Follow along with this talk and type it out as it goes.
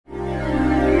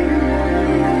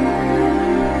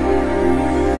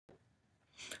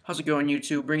How's it going,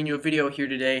 YouTube? Bringing you a video here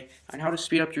today on how to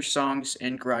speed up your songs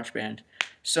in GarageBand.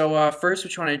 So first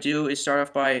what you want to do is start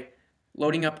off by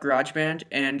loading up GarageBand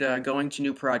and going to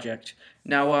New Project.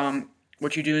 Now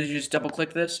what you do is you just double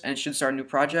click this and it should start a new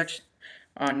project.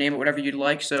 Name it whatever you'd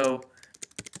like, so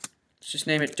let's just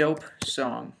name it Dope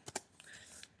Song.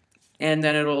 And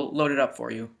then it'll load it up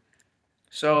for you.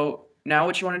 So now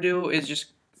what you want to do is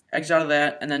just exit out of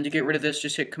that, and then to get rid of this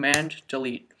just hit Command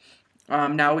Delete.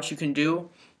 Now what you can do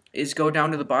is go down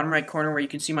to the bottom right corner where you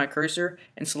can see my cursor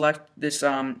and select this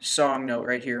song note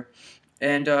right here,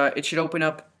 and it should open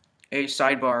up a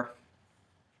sidebar.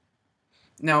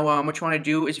 Now what you want to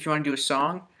do is if you want to do a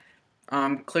song,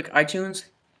 click iTunes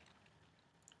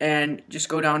and just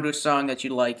go down to a song that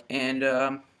you like, and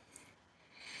I'm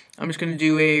just going to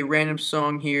do a random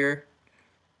song here.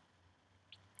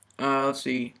 Let's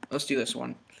see, let's do this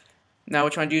one. Now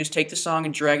what you want to do is take the song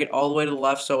and drag it all the way to the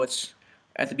left so it's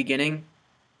at the beginning.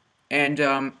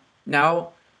 And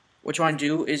now what you want to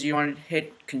do is you want to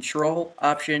hit Control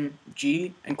Option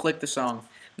G and click the song.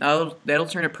 Now that'll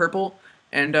turn it purple,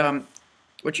 and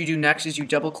what you do next is you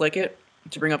double click it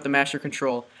to bring up the master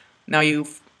control. Now you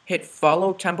hit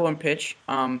Follow Tempo and Pitch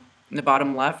in the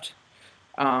bottom left,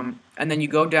 and then you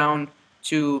go down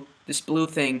to this blue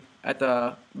thing at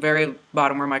the very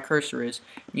bottom where my cursor is.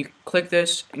 You click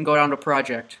this and go down to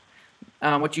Project.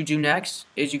 What you do next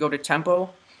is you go to Tempo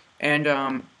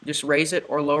and just raise it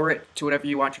or lower it to whatever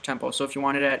you want your tempo. So if you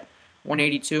want it at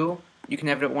 182, you can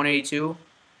have it at 182,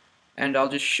 and I'll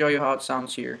just show you how it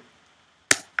sounds here.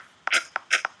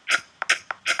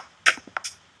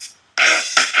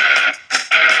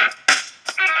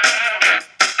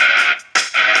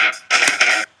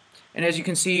 And as you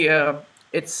can see,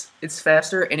 it's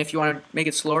faster, and if you want to make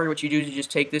it slower, what you do is you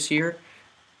just take this here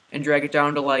and drag it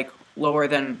down to like lower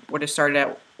than what it started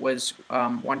at was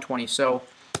 120. So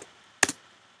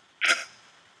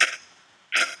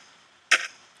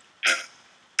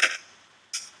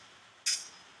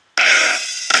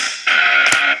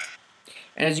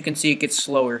and as you can see, it gets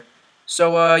slower.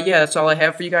 So yeah, that's all I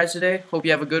have for you guys today. Hope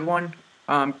you have a good one.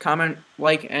 Comment,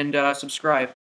 like, and subscribe.